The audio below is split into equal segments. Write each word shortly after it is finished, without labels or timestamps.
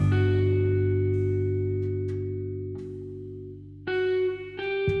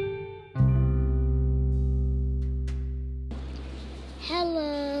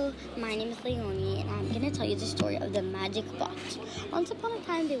tell you the story of the magic pot. Once upon a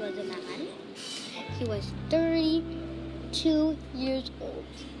time, there was a man. He was 32 years old.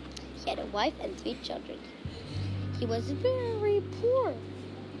 He had a wife and 3 children. He was very poor,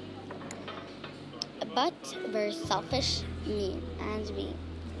 but very selfish, mean, and mean.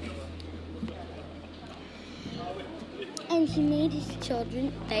 And he made his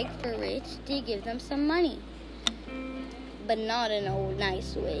children beg for rich to give them some money. But not in a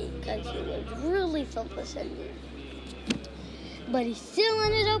nice way, because he was really selfish and mean. But he still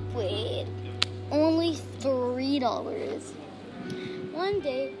ended up with only $3. One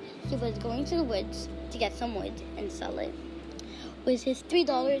day, he was going to the woods to get some wood and sell it with his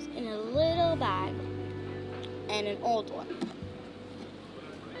 $3 in a little bag and an old one.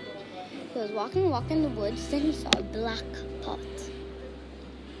 He was walking in the woods, then he saw a black pot.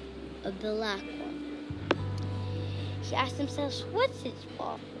 A black one. He asked himself, what's this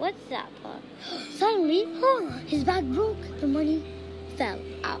pot? What's that pot? Suddenly, his bag broke. The money fell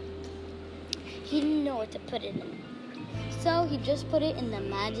out. He didn't know what to put it in. So he just put it in the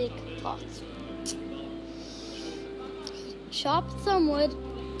magic pot. He chopped some wood,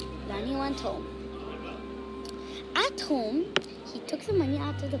 then he went home. At home, he took the money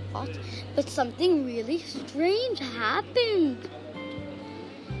out of the pot, but something really strange happened.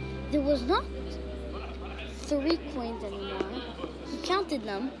 There was not 3 coins anymore. He counted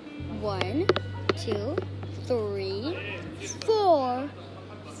them. 1, 2, 3, 4,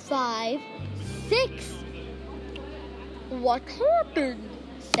 5, 6. What happened?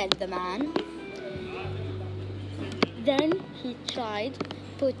 Said the man. Then he tried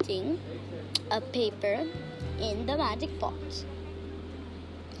putting a paper in the magic pot.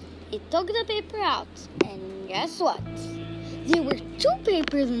 He took the paper out, and guess what? There were 2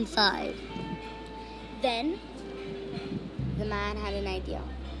 papers inside. Then the man had an idea.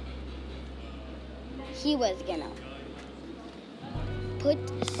 He was gonna put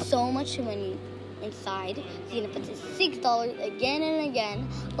so much money inside. He's gonna put his $6 again and again.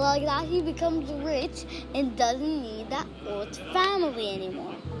 Like that, he becomes rich and doesn't need that old family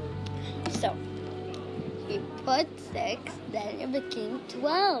anymore. So he put 6, then it became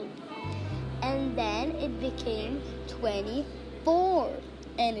 12. And then it became 24.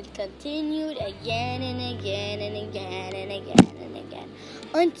 And it continued again and again and again and again and again.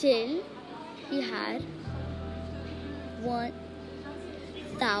 Until he had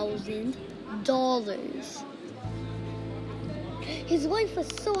 $1,000. His wife was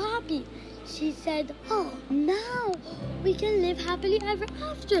so happy. She said, now we can live happily ever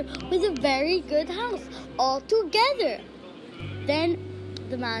after with a very good house all together. Then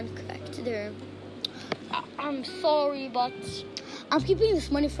the man corrected her. I'm sorry, but I'm keeping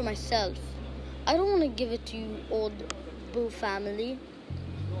this money for myself. I don't want to give it to you, old Boo family.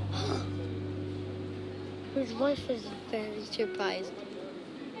 His wife is very surprised.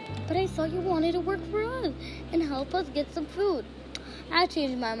 But I thought you wanted to work for us and help us get some food. I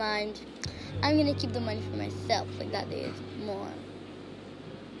changed my mind. I'm going to keep the money for myself, like that is more.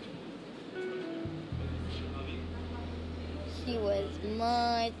 He was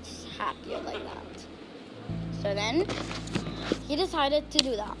much happier like that. So then, he decided to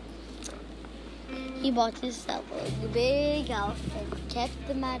do that. He bought himself a big house and kept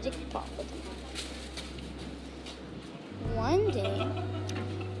the magic pot with him. One day,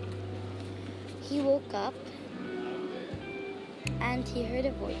 he woke up and he heard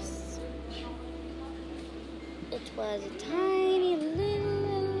a voice. It was a tiny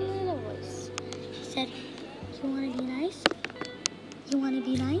little voice. He said, you want to be nice? You want to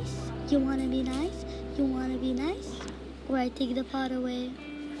be nice? You want to be nice? You want to be nice? Or I take the pot away.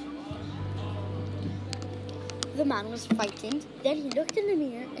 The man was frightened. Then he looked in the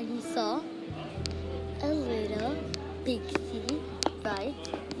mirror and he saw a little pixie right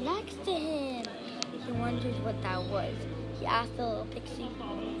next to him. He wondered what that was. He asked the little pixie,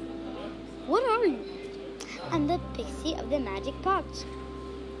 what are you? I'm the pixie of the magic pot.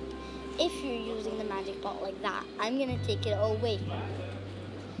 If you're using the magic pot like that, I'm going to take it away from you.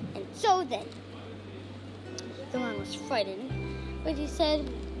 And so then, the man was frightened, but he said,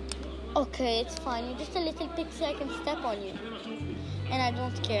 okay, it's fine. You're just a little pixie. I can step on you. And I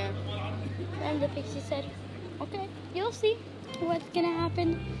don't care. And the pixie said, okay, you'll see what's going to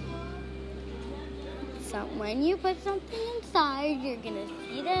happen. So when you put something inside, you're going to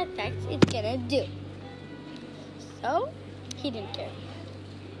see the effects it's going to do. So, he didn't care.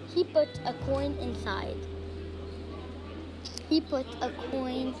 He put a coin inside.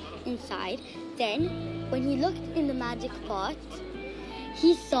 Then, when he looked in the magic pot,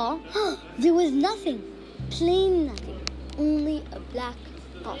 he saw there was nothing. Plain nothing. Only a black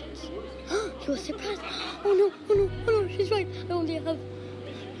pots. He was surprised. Oh no, oh no, oh no, she's right. I only have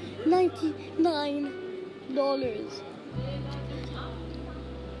 $99.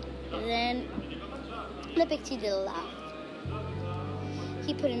 Then the pixie did laugh.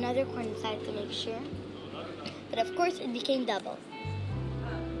 He put another coin inside to make sure. But of course it became double.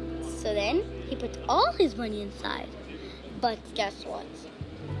 So then he put all his money inside. But guess what?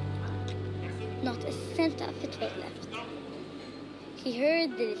 Not a cent of it was left. He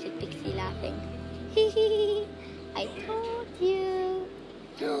heard the little pixie laughing. Hee hee hee, I told you.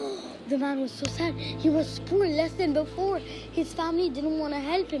 The man was so sad. He was poor less than before. His family didn't want to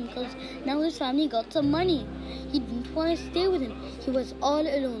help him because now his family got some money. He didn't want to stay with him. He was all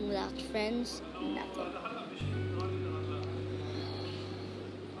alone without friends, nothing.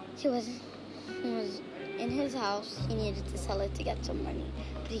 He was in his house. He needed to sell it to get some money,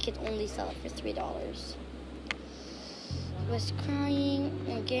 but he could only sell it for $3. He was crying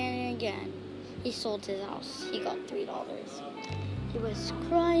again and again. He sold his house. He got $3. He was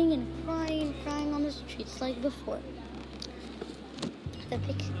crying and crying and crying on the streets like before. The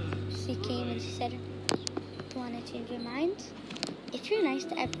pixie came and she said, "Do you want to change your mind? If you're nice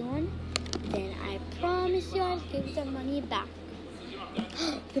to everyone, then I promise you I'll give the money back."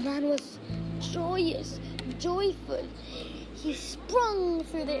 The man was joyous, joyful. He sprung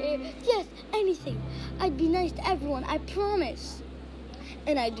through the air. "Yes, anything. I'd be nice to everyone, I promise.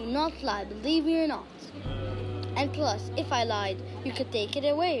 And I do not lie, believe me or not. And plus, if I lied, you could take it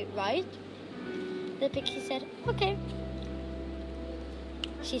away, right?" The pixie said, "Okay."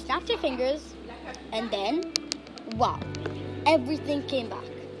 She snapped her fingers, and then, wow, everything came back.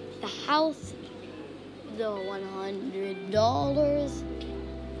 The house, the $100.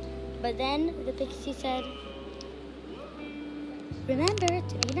 But then the pixie said, "Remember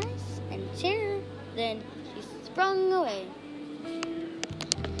to be nice and share." Then she sprung away.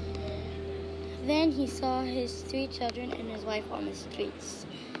 Then he saw his 3 children and his wife on the streets,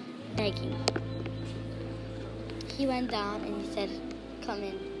 begging. He went down and he said, "Come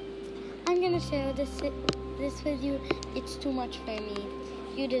in. I'm going to share this with you. It's too much for me.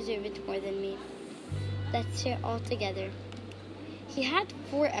 You deserve it more than me. Let's share all together." He had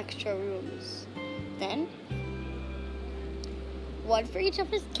 4 extra rooms. Then, 1 for each of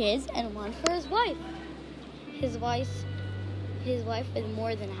his kids and 1 for his wife. His wife was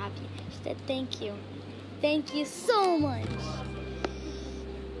more than happy. She said, "Thank you. Thank you so much."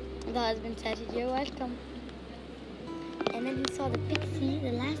 The husband said, "You're welcome." And then he saw the pixie,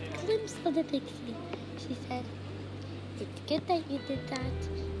 the last glimpse of the pixie. She said, "It's good that you did that.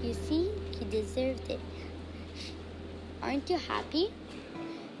 You see, you deserved it. Aren't you happy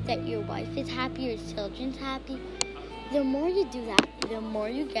that your wife is happy, your children's happy? The more you do that, the more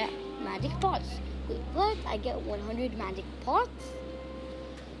you get magic pots." "Wait, what? I get 100 magic pots?"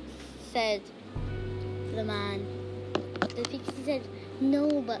 said the man. The pixie said,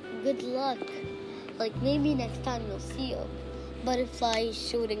 "No, but good luck. Like maybe next time you'll see a butterfly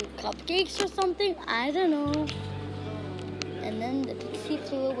shooting cupcakes or something. I don't know." And then the pixie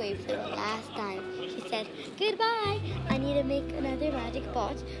flew away for the last time. She said, "Goodbye. I need to make another magic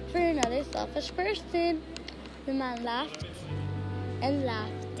pot for another selfish person." The man laughed and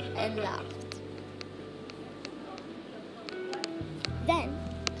laughed and laughed. Then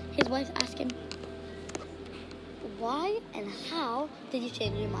his wife asked him, "Why and how did you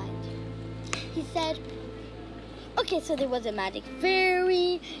change your mind?" He said, "Okay, so there was a magic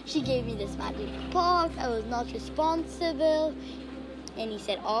fairy. She gave me this magic pot. I was not responsible." And he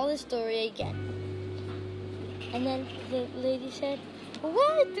said all the story again. And then the lady said,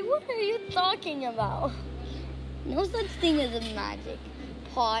 What are you talking about? No such thing as a magic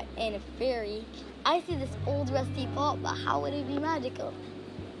pot and a fairy. I see this old rusty pot, but how would it be magical?"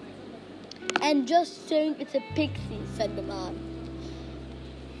 "And just saying it's a pixie," said the man.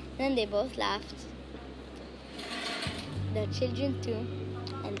 Then they both laughed. The children too.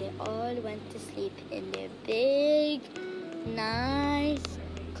 And they all went to sleep in their big, nice,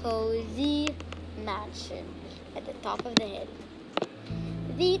 cozy mansion at the top of the hill.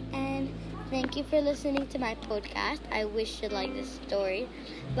 The end. Thank you for listening to my podcast. I wish you liked this story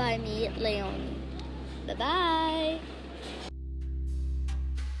by me, Leonie. Bye-bye.